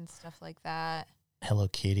Frank and stuff like that. Hello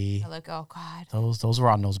Kitty. Oh God. Those were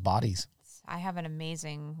on those bodies. I have an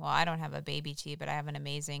amazing. Well, I don't have a baby tee, but I have an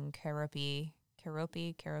amazing Keropi.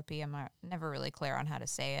 I'm never really clear on how to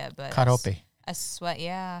say it, but Keropi. A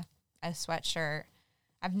sweatshirt.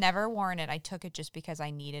 I've never worn it. I took it just because I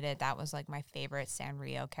needed it. That was like my favorite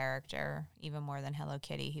Sanrio character, even more than Hello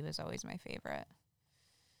Kitty. He was always my favorite.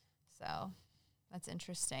 So that's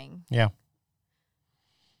interesting. Yeah.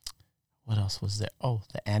 What else was there? Oh,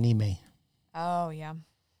 the anime. Oh yeah.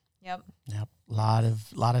 Yep. Lot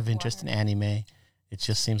of interest in anime. It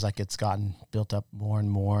just seems like it's gotten built up more and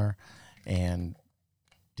more, and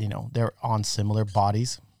they're on similar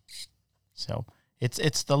bodies. So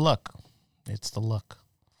it's the look.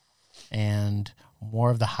 And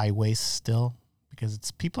more of the high waist still,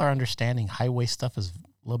 because people are understanding high waist stuff is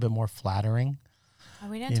a little bit more flattering. Oh,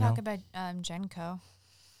 we didn't talk about Genko.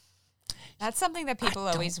 That's something that people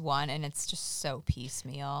always want, and it's just so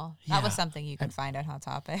piecemeal. Yeah. That was something you could find at Hot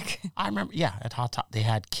Topic. I remember, at Hot Topic, they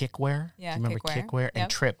had Kickwear. Yeah, do you remember Kickwear? And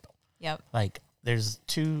Trip. Yep. Like, there's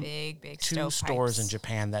two stores in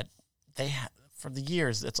Japan that they have, for the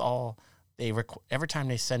years, it's all, every time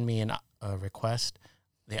they send me a request,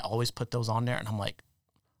 they always put those on there. And I'm like,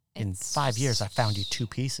 in It's 5 years, I found you 2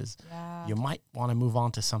 pieces. Yeah. You might want to move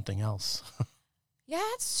on to something else. Yeah,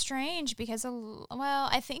 it's strange because,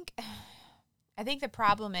 I think the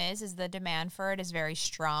problem is the demand for it is very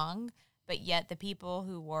strong, but yet the people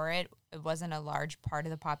who wore it wasn't a large part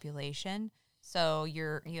of the population. So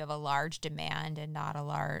you have a large demand and not a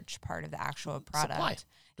large part of the actual product. Supply.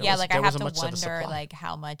 I have to much wonder like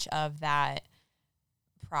how much of that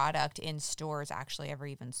product in stores actually ever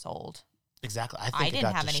even sold. Exactly. I think I it didn't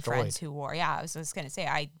got have destroyed. any friends who wore. Yeah, I was just gonna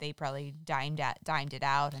say they probably dimed it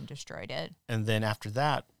out and destroyed it. And then after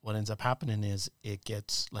that, what ends up happening is it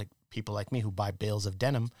gets like people like me who buy bales of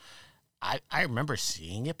denim. I remember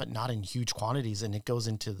seeing it, but not in huge quantities, and it goes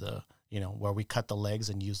into the where we cut the legs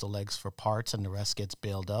and use the legs for parts, and the rest gets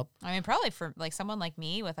baled up. I mean, probably for like someone like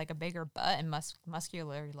me with like a bigger butt and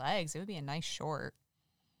muscular legs, it would be a nice short.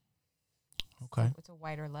 Okay, it's a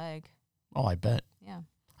wider leg. Oh, I bet. Yeah.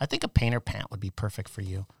 I think a painter pant would be perfect for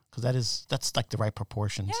you because that's like the right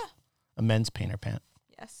proportions. Yeah. A men's painter pant.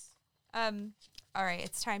 Yes. All right.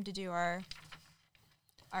 It's time to do our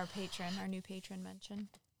new patron mention.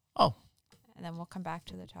 Oh. And then we'll come back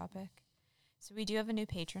to the topic. So we do have a new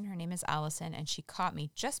patron. Her name is Allison, and she caught me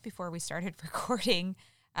just before we started recording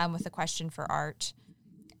with a question for Art.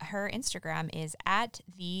 Her Instagram is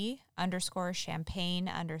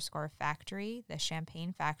 @the_champagne_factory, the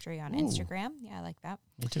Champagne Factory on Instagram. Yeah, I like that.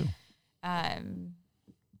 Me too. I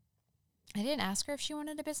didn't ask her if she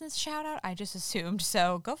wanted a business shout out. I just assumed.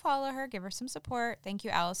 So go follow her, give her some support. Thank you,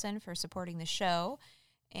 Allison, for supporting the show.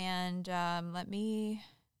 And it's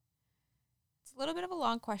a little bit of a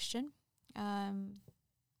long question.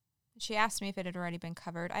 She asked me if it had already been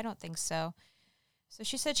covered. I don't think so. So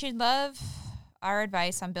she said she'd love our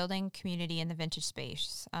advice on building community in the vintage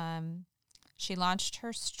space. She launched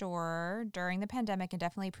her store during the pandemic and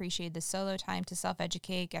definitely appreciated the solo time to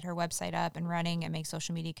self-educate, get her website up and running, and make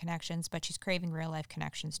social media connections, but she's craving real-life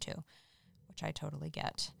connections too, which I totally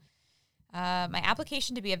get. My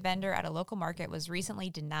application to be a vendor at a local market was recently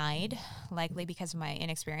denied, likely because of my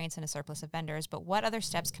inexperience and a surplus of vendors, but what other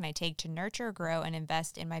steps can I take to nurture, grow, and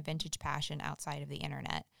invest in my vintage passion outside of the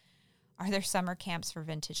internet? Are there summer camps for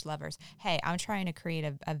vintage lovers? Hey, I'm trying to create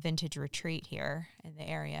a vintage retreat here in the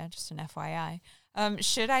area, just an FYI.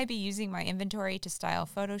 Should I be using my inventory to style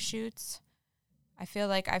photo shoots? I feel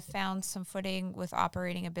like I've found some footing with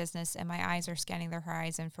operating a business, and my eyes are scanning the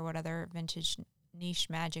horizon for what other vintage niche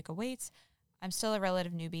magic awaits. I'm still a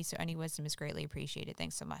relative newbie, so any wisdom is greatly appreciated.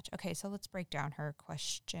 Thanks so much. Okay, so let's break down her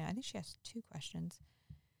question. I think she has 2 questions.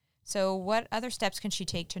 So what other steps can she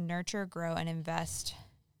take to nurture, grow, and invest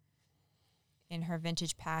in her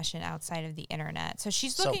vintage passion outside of the internet? So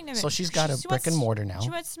she's looking to... So she's got a brick and mortar now. She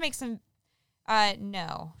wants to make some...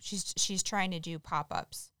 no. She's trying to do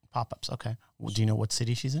pop-ups. Pop-ups, okay. Well, do you know what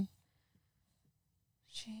city she's in?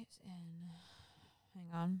 She's in... Hang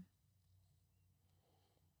on.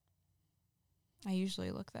 I usually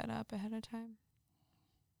look that up ahead of time.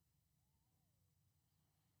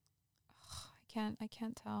 I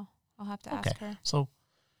can't tell. I'll have to ask her. So...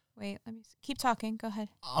 Wait, let me keep talking. Go ahead.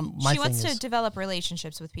 She wants to develop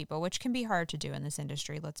relationships with people, which can be hard to do in this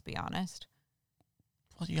industry, let's be honest.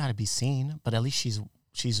 Well, you got to be seen, but at least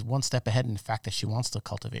she's one step ahead in the fact that she wants to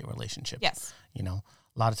cultivate relationships. Yes. A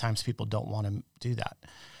lot of times people don't want to do that.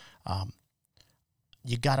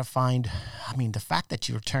 You got to find, the fact that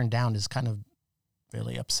you were turned down is kind of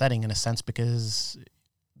really upsetting in a sense because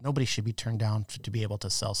nobody should be turned down to be able to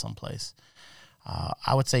sell someplace.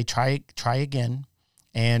 I would say try again.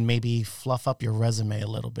 And maybe fluff up your resume a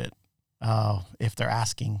little bit if they're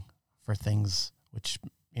asking for things, which,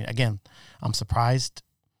 again, I'm surprised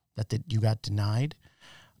that you got denied.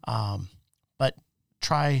 But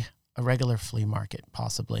try a regular flea market,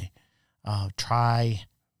 possibly. Try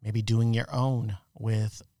maybe doing your own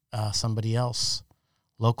with somebody else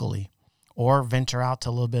locally. Or venture out to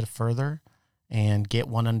a little bit further and get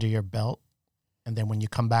one under your belt. And then when you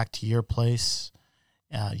come back to your place,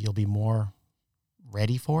 you'll be more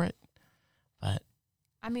ready for it. But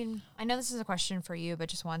I know this is a question for you, but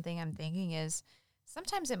just one thing I'm thinking is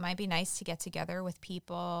sometimes it might be nice to get together with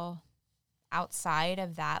people outside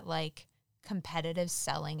of that like competitive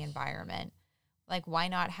selling environment. Like why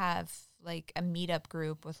not have like a meetup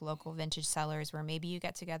group with local vintage sellers where maybe you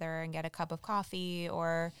get together and get a cup of coffee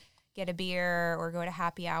or get a beer or go to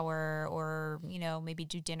happy hour or, maybe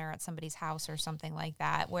do dinner at somebody's house or something like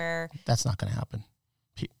that where that's not going to happen.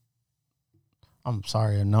 I'm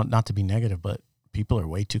sorry, not to be negative, but people are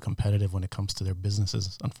way too competitive when it comes to their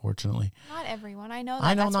businesses, unfortunately. Not everyone. I know that.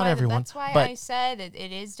 I know not everyone. That's why I said it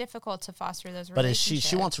is difficult to foster those relationships. But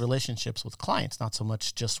she wants relationships with clients, not so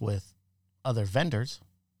much just with other vendors.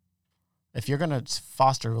 If you're going to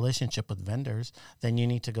foster a relationship with vendors, then you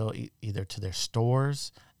need to go either to their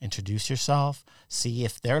stores, introduce yourself, see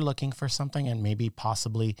if they're looking for something, and maybe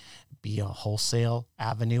possibly be a wholesale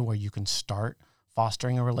avenue where you can start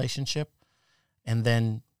fostering a relationship, and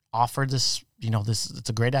then offer this, it's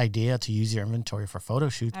a great idea to use your inventory for photo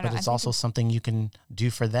shoots, but it's also something you can do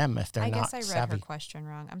for them if they're not savvy. I guess I read her question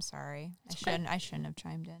wrong. I'm sorry. I shouldn't have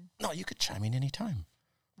chimed in. No, you could chime in anytime.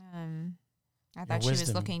 I thought she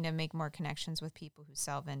was looking to make more connections with people who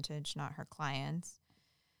sell vintage, not her clients.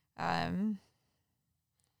 Should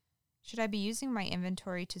I be using my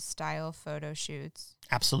inventory to style photo shoots?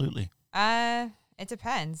 Absolutely. It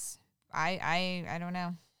depends. I don't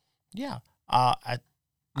know. Yeah.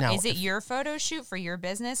 Now, is it your photo shoot for your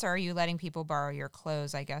business, or are you letting people borrow your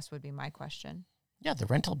clothes, I guess would be my question. Yeah, the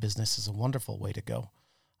rental business is a wonderful way to go.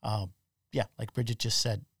 Like Bridget just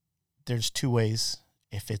said, there's two ways.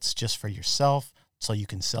 If it's just for yourself, so you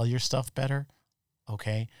can sell your stuff better,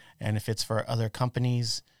 okay? And if it's for other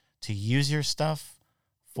companies to use your stuff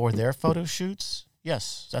for their photo shoots,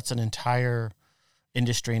 yes, that's an entire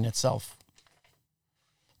industry in itself.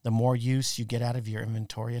 The more use you get out of your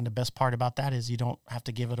inventory, and the best part about that is you don't have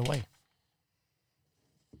to give it away.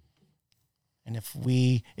 And if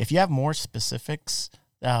you have more specifics,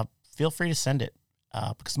 feel free to send it,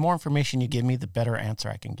 because the more information you give me, the better answer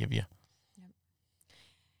I can give you.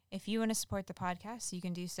 If you want to support the podcast, you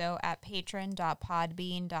can do so at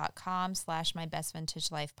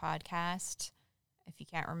patron.podbean.com/mybestvintagelifepodcast. If you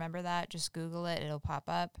can't remember that, just Google it. It'll pop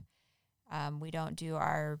up. We don't do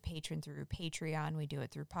our patron through Patreon. We do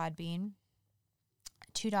it through Podbean.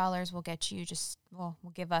 $2 will get you will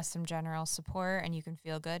give us some general support, and you can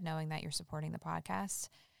feel good knowing that you're supporting the podcast.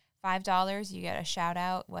 $5, you get a shout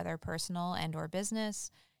out, whether personal and or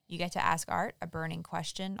business. You get to ask Art a burning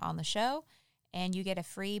question on the show, and you get a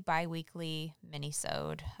free bi-weekly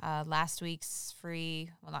mini-sode. Last week's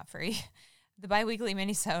not free. The bi-weekly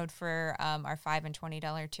mini-sode for our $5 and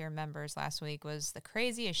 $20 tier members last week was the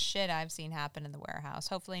craziest shit I've seen happen in the warehouse.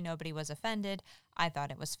 Hopefully nobody was offended. I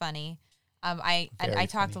thought it was funny. I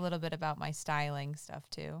talked a little bit about my styling stuff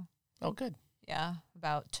too. Oh, good. Yeah,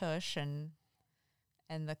 about tush and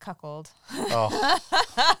the cuckold. Oh.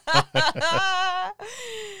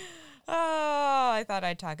 Oh, I thought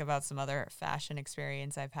I'd talk about some other fashion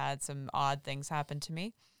experience I've had. Some odd things happen to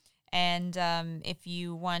me. And if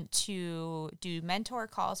you want to do mentor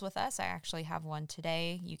calls with us, I actually have one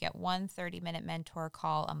today. You get one 30-minute mentor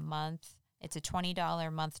call a month. It's a $20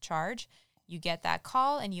 a month charge. You get that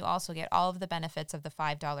call, and you also get all of the benefits of the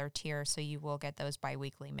 $5 tier, so you will get those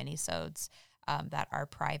bi-weekly mini-sodes that are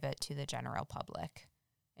private to the general public.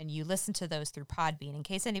 And you listen to those through Podbean. In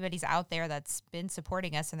case anybody's out there that's been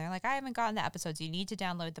supporting us and they're like, I haven't gotten the episodes, you need to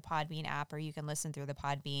download the Podbean app, or you can listen through the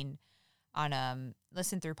Podbean on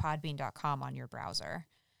listen through podbean.com on your browser.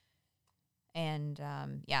 And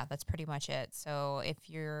that's pretty much it. So if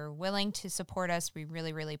you're willing to support us, we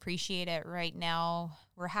really, really appreciate it. Right now,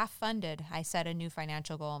 we're half funded. I set a new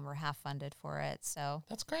financial goal, and we're half funded for it. So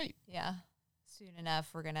that's great. Yeah. Soon enough,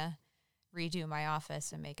 we're going to redo my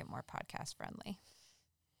office and make it more podcast friendly.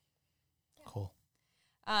 Cool.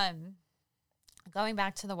 Going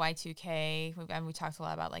back to the Y2K, we talked a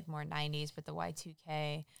lot about like more 90s, but the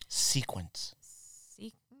Y2K sequence.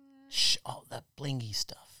 That blingy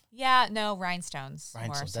stuff. Yeah, no, rhinestones.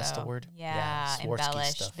 Rhinestones, that's the word? Yeah,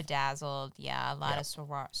 embellished, stuff. Bedazzled. Yeah, a lot of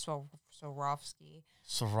Swarovski.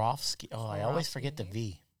 Swarovski. Oh, I always forget the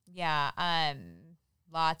V. Yeah,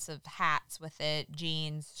 lots of hats with it,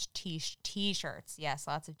 jeans, t-shirts. Yes,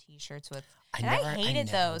 lots of t-shirts with. I hated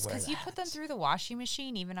those because you put them through the washing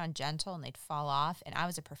machine, even on Gentle, and they'd fall off. And I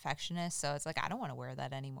was a perfectionist, so it's like, I don't want to wear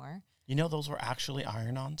that anymore. You know, those were actually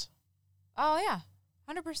iron-ons? Oh, yeah.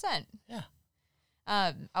 100%. Yeah.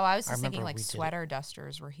 I was just thinking like sweater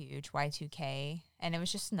dusters were huge, Y2K, and it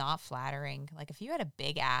was just not flattering. Like if you had a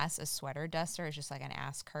big ass, a sweater duster is just like an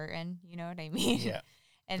ass curtain. You know what I mean? Yeah.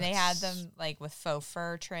 And they had them like with faux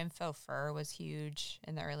fur trim. Faux fur was huge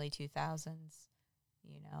in the early 2000s.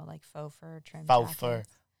 You know, like faux fur trim. Faux fur.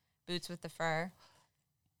 Boots with the fur.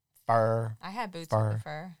 Fur. I had boots with the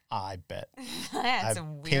fur. I bet. I had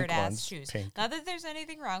some weird ass shoes. Pink. Not that there's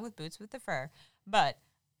anything wrong with boots with the fur, but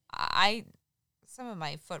some of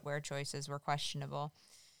my footwear choices were questionable.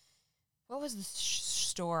 What was the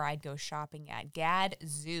store I'd go shopping at?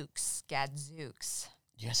 Gadzooks.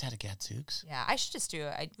 You guys had a Gadzooks? Yeah, I should just do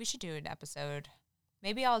it. We should do an episode.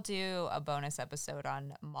 Maybe I'll do a bonus episode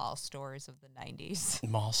on mall stores of the 90s.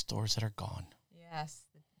 Mall stores that are gone. Yes,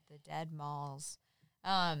 the dead malls.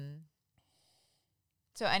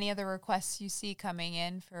 So any other requests you see coming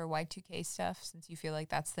in for Y2K stuff, since you feel like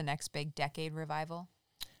that's the next big decade revival?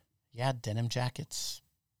 Yeah, denim jackets.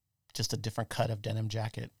 Just a different cut of denim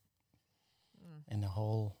jacket. And the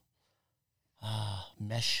whole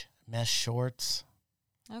mesh shorts.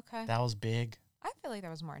 Okay. That was big. I feel like that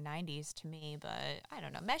was more 90s to me, but I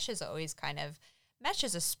don't know. Mesh is always mesh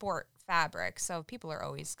is a sport fabric, so people are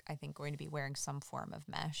always, I think, going to be wearing some form of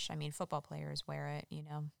mesh. I mean, football players wear it,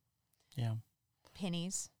 Yeah.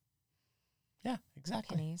 Pennies. Yeah,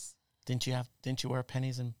 exactly. Pennies. Didn't you wear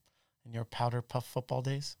pennies in your powder puff football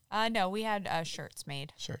days? No, we had shirts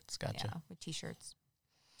made. Shirts, gotcha. Yeah, with T-shirts.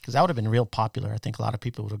 Because that would have been real popular. I think a lot of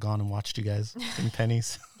people would have gone and watched you guys in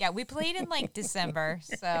pennies. Yeah, we played in December,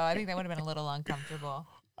 so I think that would have been a little uncomfortable.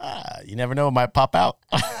 You never know, it might pop out.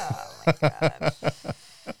 Oh my God.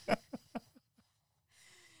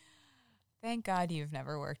 Thank God you've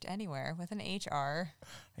never worked anywhere with an HR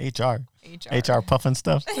puffing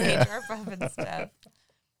stuff. Yeah. HR puffing stuff.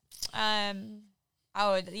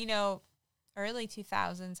 Early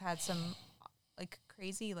 2000s had some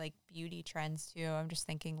crazy beauty trends too. I'm just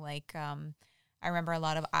thinking I remember a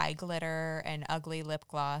lot of eye glitter and ugly lip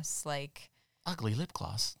gloss, Ugly lip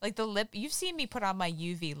gloss. the lip. You've seen me put on my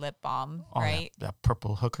UV lip balm, Oh, right? That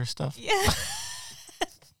purple hooker stuff. Yeah.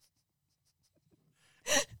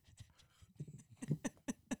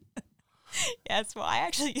 Yes, well, I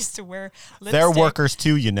actually used to wear lipstick. They're workers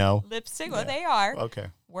too, Lipstick, well, they are. Okay.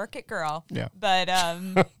 Work it, girl. Yeah. But,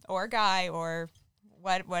 or guy, or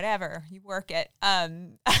whatever, you work it. I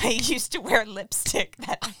used to wear lipstick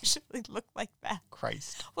that actually looked like that.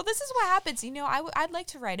 Christ. Well, this is what happens. I'd like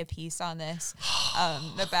to write a piece on this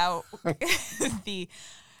about the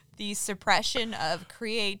suppression of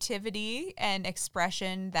creativity and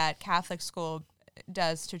expression that Catholic school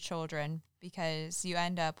does to children, because you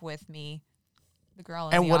end up with me, the girl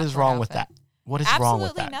in And the what is awkward wrong with outfit. that? What is Absolutely wrong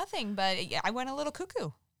with that? nothing, but I went a little cuckoo.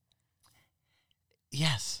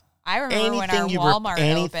 Yes. I remember when our Walmart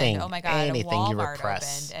anything, opened. Oh my God, anything you Walmart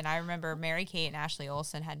repress. opened. And I remember Mary Kate and Ashley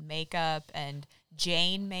Olsen had makeup, and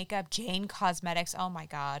Jane Cosmetics. Oh my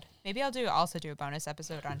God. Maybe I'll also do a bonus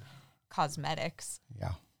episode on cosmetics.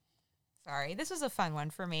 Yeah. Sorry. This was a fun one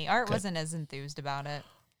for me. Art wasn't as enthused about it.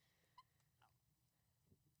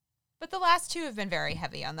 But the last two have been very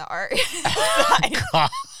heavy on the art side. God.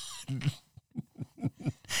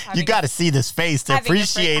 You got to see this face to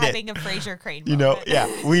appreciate it. Having a Fraser Crane moment.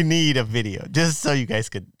 Yeah, we need a video just so you guys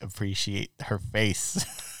could appreciate her face.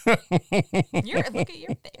 Look at your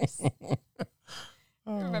face. You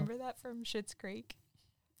remember that from Schitt's Creek?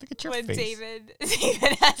 Look at your when face. David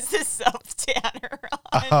has the self-tanner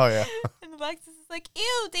on. Oh, yeah. And Alexis is like,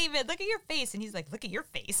 ew, David, look at your face. And he's like, look at your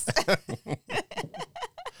face.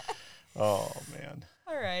 Oh, man.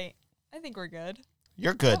 All right. I think we're good.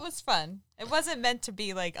 You're good. It was fun. It wasn't meant to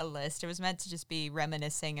be like a list. It was meant to just be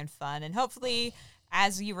reminiscing and fun. And hopefully,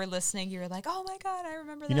 as you were listening, you were like, oh, my God, I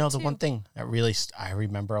remember that The one thing that really I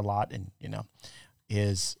remember a lot and,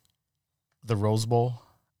 is the Rose Bowl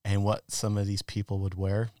and what some of these people would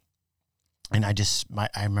wear. And I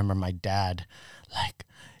remember my dad,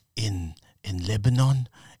 in Lebanon,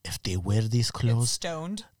 if they wear these clothes,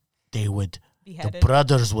 stoned, they would, beheaded. the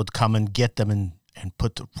brothers would come and get them and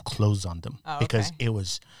put the clothes on them because it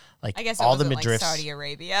was I guess all it the wasn't midriffs. Saudi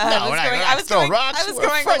Arabia. No, I was throwing rocks. I was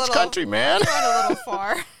going French a little, country, man. You went a little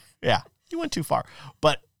far. Yeah, you went too far.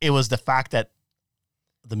 But it was the fact that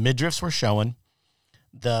the midriffs were showing.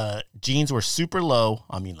 The jeans were super low.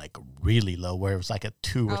 I mean, really low, where it was like a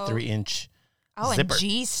 2 or 3 inch zipper. And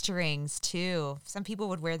G-strings, too. Some people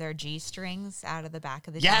would wear their G-strings out of the back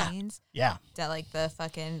of the jeans. Yeah. That, the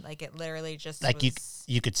fucking, it literally just was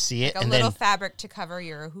you could see it. a little fabric to cover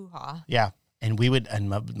your hoo-ha. Yeah. And we would, and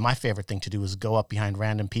my favorite thing to do was go up behind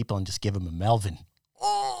random people and just give them a Melvin.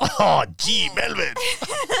 Oh, gee, Melvin.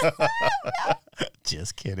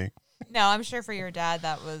 Just kidding. No, I'm sure for your dad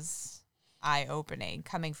that was eye-opening,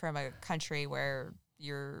 coming from a country where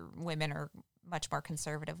your women are much more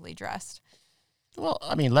conservatively dressed. Well,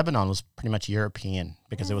 I mean, Lebanon was pretty much European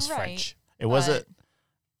because it was French. It wasn't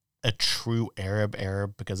a true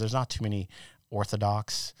Arab because there's not too many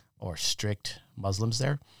Orthodox or strict Muslims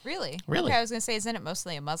there. Really? Really? Okay, I was going to say, isn't it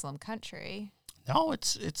mostly a Muslim country? No,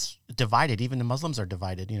 it's divided. Even the Muslims are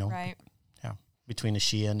divided, Right. Yeah, between the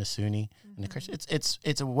Shia and the Sunni and the Christian.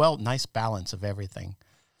 It's a nice balance of everything.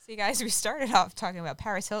 See, guys, we started off talking about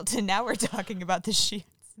Paris Hilton. Now we're talking about the Shias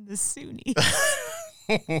and the Sunnis.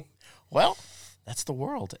 Well, that's the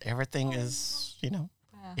world. Everything is,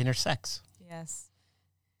 intersects. Yes.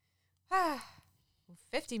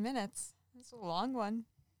 50 minutes. That's a long one.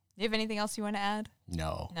 Do you have anything else you want to add?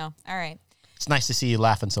 No. No. All right. It's nice to see you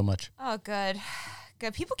laughing so much. Oh, good.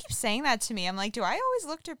 People keep saying that to me. I'm like, do I always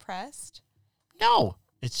look depressed? No,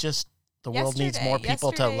 it's just the world needs more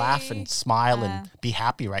people to laugh and smile and be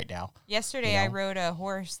happy right now. Yesterday, I rode a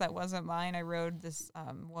horse that wasn't mine. I rode this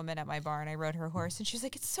woman at my barn. I rode her horse, and she's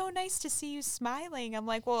like, it's so nice to see you smiling. I'm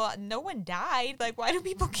like, well, no one died. Like, why do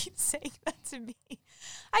people keep saying that to me?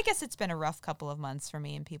 I guess it's been a rough couple of months for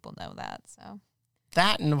me, and people know that. So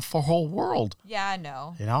that and for the whole world. Yeah, I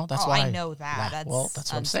know. That's why I know that. That's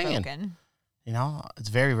what I'm unspoken. saying. It's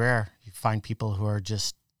very rare you find people who are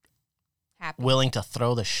just happy, willing to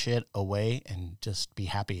throw the shit away and just be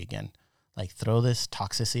happy again. Like, throw this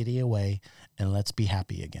toxicity away and let's be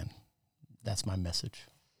happy again. That's my message.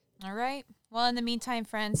 All right. Well, in the meantime,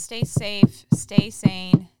 friends, stay safe, stay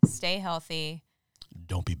sane, stay healthy.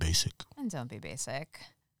 Don't be basic. And don't be basic.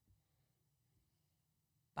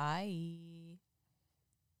 Bye.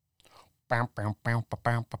 Bow, bow, bow, bow,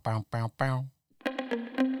 bow, bow, bow, bow.